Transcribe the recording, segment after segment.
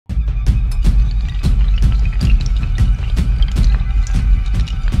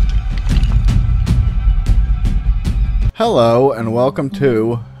Hello and welcome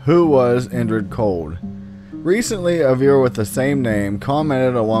to Who Was Indrid Cold? Recently, a viewer with the same name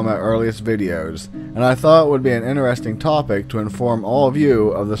commented on one of my earliest videos, and I thought it would be an interesting topic to inform all of you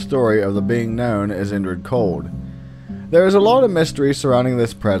of the story of the being known as Indrid Cold. There is a lot of mystery surrounding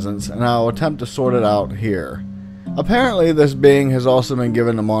this presence, and I will attempt to sort it out here. Apparently, this being has also been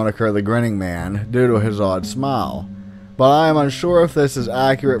given the moniker the Grinning Man due to his odd smile, but I am unsure if this is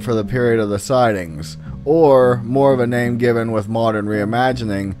accurate for the period of the sightings, or more of a name given with modern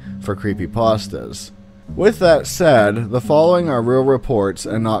reimagining for creepypastas. With that said, the following are real reports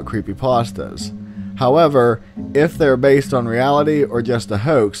and not creepypastas. However, if they're based on reality or just a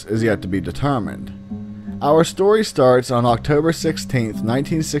hoax is yet to be determined. Our story starts on October 16,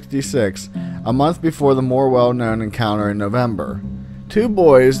 1966, a month before the more well-known encounter in November. Two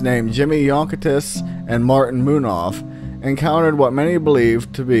boys named Jimmy Yonkatis and Martin Munoz encountered what many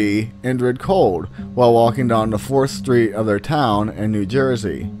believed to be Indrid Cold while walking down the 4th Street of their town in New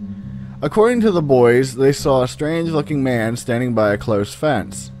Jersey. According to the boys, they saw a strange-looking man standing by a closed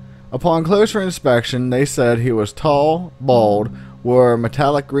fence. Upon closer inspection, they said he was tall, bald, wore a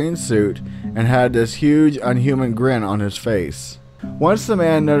metallic green suit, and had this huge, unhuman grin on his face. Once the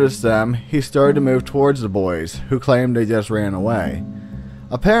man noticed them, he started to move towards the boys, who claimed they just ran away.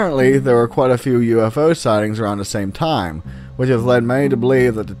 Apparently, there were quite a few UFO sightings around the same time, which has led many to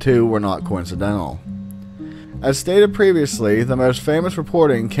believe that the two were not coincidental. As stated previously, the most famous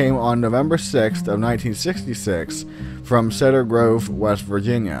reporting came on November 6th of 1966 from Cedar Grove, West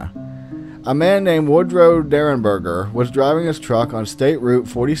Virginia. A man named Woodrow Derenberger was driving his truck on State Route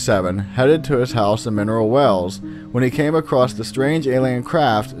 47 headed to his house in Mineral Wells when he came across the strange alien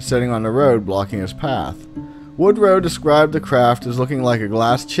craft sitting on the road blocking his path. Woodrow described the craft as looking like a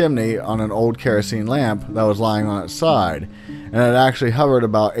glass chimney on an old kerosene lamp that was lying on its side, and it actually hovered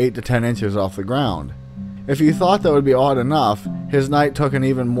about 8 to 10 inches off the ground. If you thought that would be odd enough, his night took an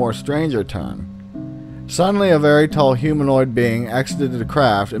even more stranger turn. Suddenly, a very tall humanoid being exited the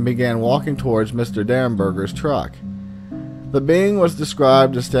craft and began walking towards Mr. Derenberger's truck. The being was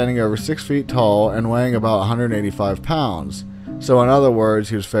described as standing over 6 feet tall and weighing about 185 pounds, so in other words,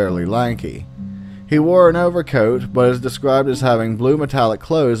 he was fairly lanky. He wore an overcoat, but is described as having blue metallic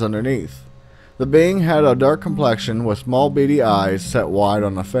clothes underneath. The being had a dark complexion with small beady eyes set wide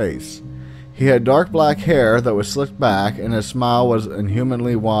on the face. He had dark black hair that was slicked back, and his smile was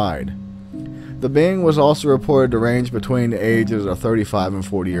inhumanly wide. The being was also reported to range between the ages of 35 and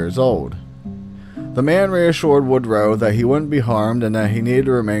 40 years old. The man reassured Woodrow that he wouldn't be harmed and that he needed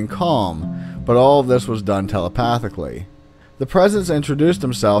to remain calm, but all of this was done telepathically. The presence introduced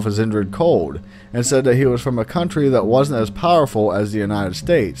himself as Indrid Cold and said that he was from a country that wasn't as powerful as the United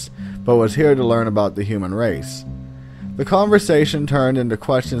States, but was here to learn about the human race. The conversation turned into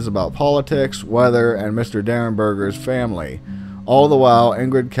questions about politics, weather, and Mr. Derenberger's family. All the while,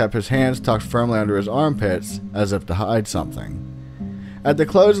 Indrid kept his hands tucked firmly under his armpits, as if to hide something. At the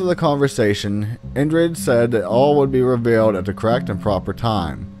close of the conversation, Indrid said that all would be revealed at the correct and proper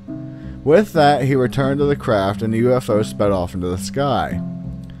time. With that, he returned to the craft and the UFO sped off into the sky.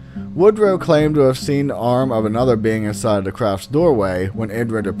 Woodrow claimed to have seen the arm of another being inside the craft's doorway when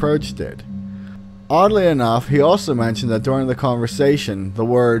Indrid approached it. Oddly enough, he also mentioned that during the conversation, the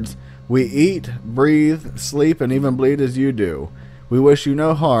words, "We eat, breathe, sleep, and even bleed as you do. We wish you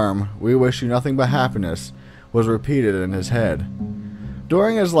no harm. We wish you nothing but happiness," was repeated in his head.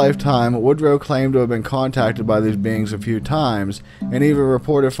 During his lifetime, Woodrow claimed to have been contacted by these beings a few times, and even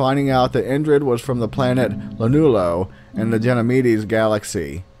reported finding out that Indrid was from the planet Lanulo in the Ganymedes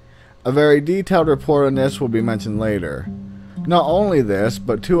galaxy. A very detailed report on this will be mentioned later. Not only this,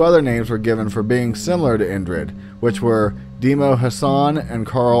 but two other names were given for being similar to Indrid, which were Demo Hassan and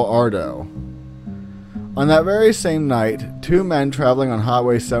Carl Ardo. On that very same night, two men traveling on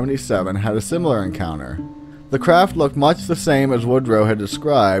Highway 77 had a similar encounter. The craft looked much the same as Woodrow had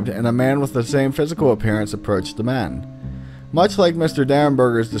described, and a man with the same physical appearance approached the men. Much like Mr.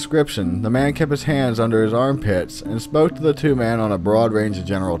 Derenberger's description, the man kept his hands under his armpits and spoke to the two men on a broad range of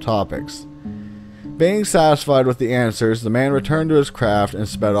general topics. Being satisfied with the answers, the man returned to his craft and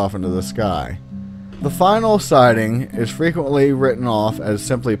sped off into the sky. The final sighting is frequently written off as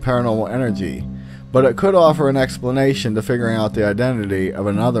simply paranormal energy, but it could offer an explanation to figuring out the identity of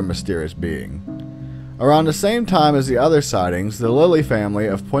another mysterious being. Around the same time as the other sightings, the Lilly family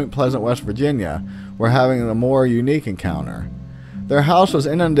of Point Pleasant, West Virginia, were having a more unique encounter. Their house was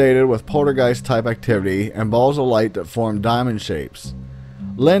inundated with poltergeist-type activity and balls of light that formed diamond shapes.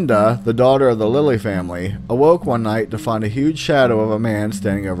 Linda, the daughter of the Lilly family, awoke one night to find a huge shadow of a man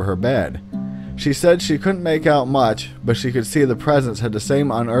standing over her bed. She said she couldn't make out much, but she could see the presence had the same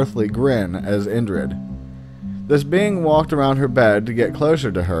unearthly grin as Indrid. This being walked around her bed to get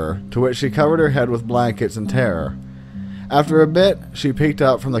closer to her, to which she covered her head with blankets in terror. After a bit, she peeked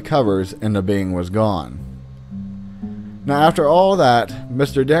out from the covers and the being was gone. Now after all that,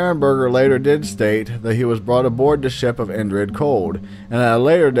 Mr. Derenberger later did state that he was brought aboard the ship of Indrid Cold, and at a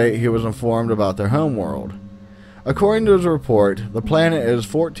later date he was informed about their homeworld. According to his report, the planet is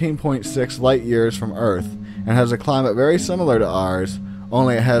 14.6 light years from Earth and has a climate very similar to ours,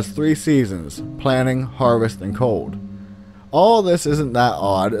 only it has 3 seasons: planting, harvest, and cold. All this isn't that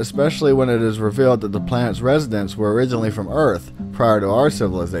odd, especially when it is revealed that the planet's residents were originally from Earth prior to our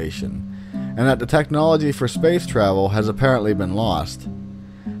civilization, and that the technology for space travel has apparently been lost.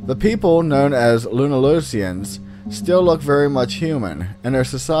 The people, known as Lunalosians, still look very much human, and their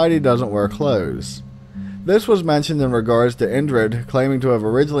society doesn't wear clothes. This was mentioned in regards to Indrid claiming to have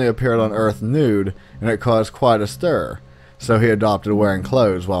originally appeared on Earth nude, and it caused quite a stir, so he adopted wearing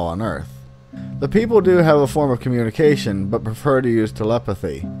clothes while on Earth. The people do have a form of communication, but prefer to use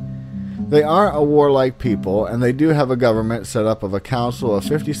telepathy. They aren't a warlike people, and they do have a government set up of a council of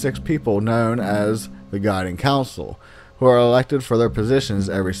 56 people known as the Guiding Council, who are elected for their positions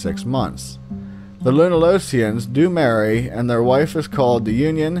every 6 months. The Lunalosians do marry, and their wife is called the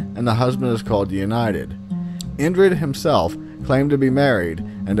Union, and the husband is called the United. Indrid himself claimed to be married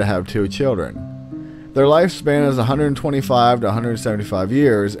and to have 2 children. Their lifespan is 125 to 175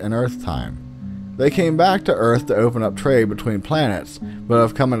 years in Earth time. They came back to Earth to open up trade between planets, but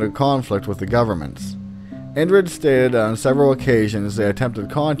have come into conflict with the governments. Indrid stated that on several occasions they attempted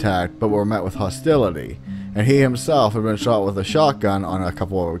contact but were met with hostility, and he himself had been shot with a shotgun on a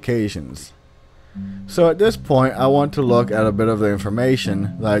couple of occasions. So at this point I want to look at a bit of the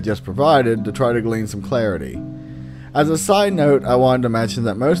information that I just provided to try to glean some clarity. As a side note, I wanted to mention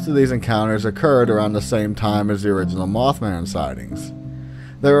that most of these encounters occurred around the same time as the original Mothman sightings.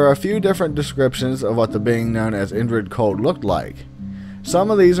 There are a few different descriptions of what the being known as Indrid Cold looked like. Some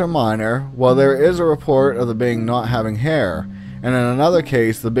of these are minor, while there is a report of the being not having hair, and in another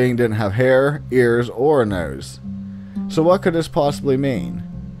case the being didn't have hair, ears, or a nose. So what could this possibly mean?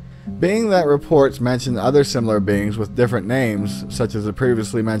 Being that reports mention other similar beings with different names, such as the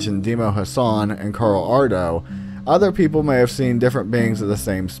previously mentioned Demo Hassan and Carl Ardo, other people may have seen different beings of the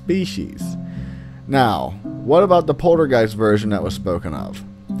same species. Now, what about the poltergeist version that was spoken of?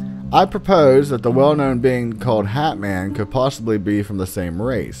 I propose that the well-known being called Hatman could possibly be from the same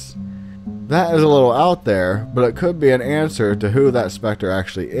race. That is a little out there, but it could be an answer to who that specter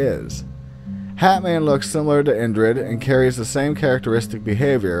actually is. Hatman looks similar to Indrid and carries the same characteristic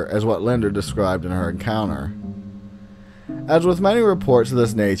behavior as what Linda described in her encounter. As with many reports of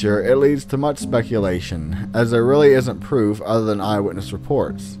this nature, it leads to much speculation, as there really isn't proof other than eyewitness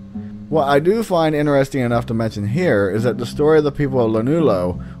reports. What I do find interesting enough to mention here is that the story of the people of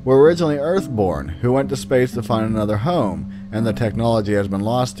Lanulo were originally Earthborn, who went to space to find another home, and the technology has been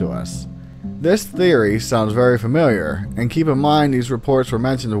lost to us. This theory sounds very familiar, and keep in mind these reports were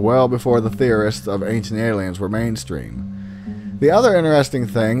mentioned well before the theorists of ancient aliens were mainstream. The other interesting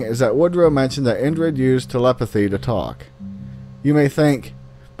thing is that Woodrow mentioned that Indrid used telepathy to talk. You may think,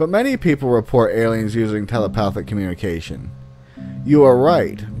 but many people report aliens using telepathic communication. You are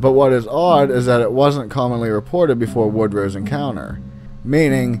right, but what is odd is that it wasn't commonly reported before Woodrow's encounter.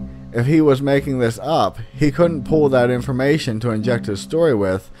 Meaning, if he was making this up, he couldn't pull that information to inject his story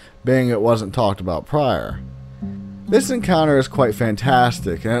with, being it wasn't talked about prior. This encounter is quite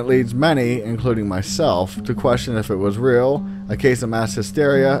fantastic, and it leads many, including myself, to question if it was real, a case of mass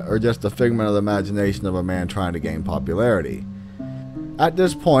hysteria, or just a figment of the imagination of a man trying to gain popularity. At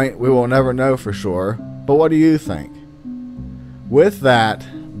this point, we will never know for sure, but what do you think? With that,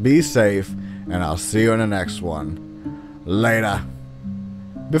 be safe, and I'll see you in the next one. Later.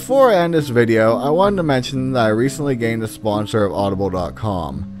 Before I end this video, I wanted to mention that I recently gained a sponsor of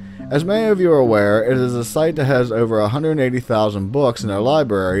Audible.com. As many of you are aware, it is a site that has over 180,000 books in their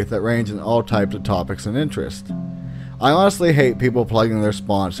library that range in all types of topics and interest. I honestly hate people plugging their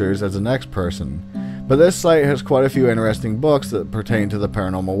sponsors as the next person, but this site has quite a few interesting books that pertain to the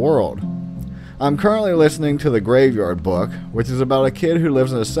paranormal world. I'm currently listening to The Graveyard Book, which is about a kid who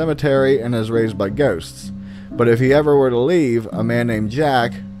lives in a cemetery and is raised by ghosts. But if he ever were to leave, a man named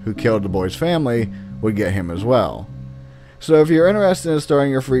Jack, who killed the boy's family, would get him as well. So if you're interested in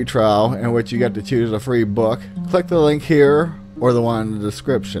starting your free trial, in which you get to choose a free book, click the link here or the one in the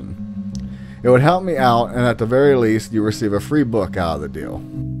description. It would help me out, and at the very least, you receive a free book out of the deal.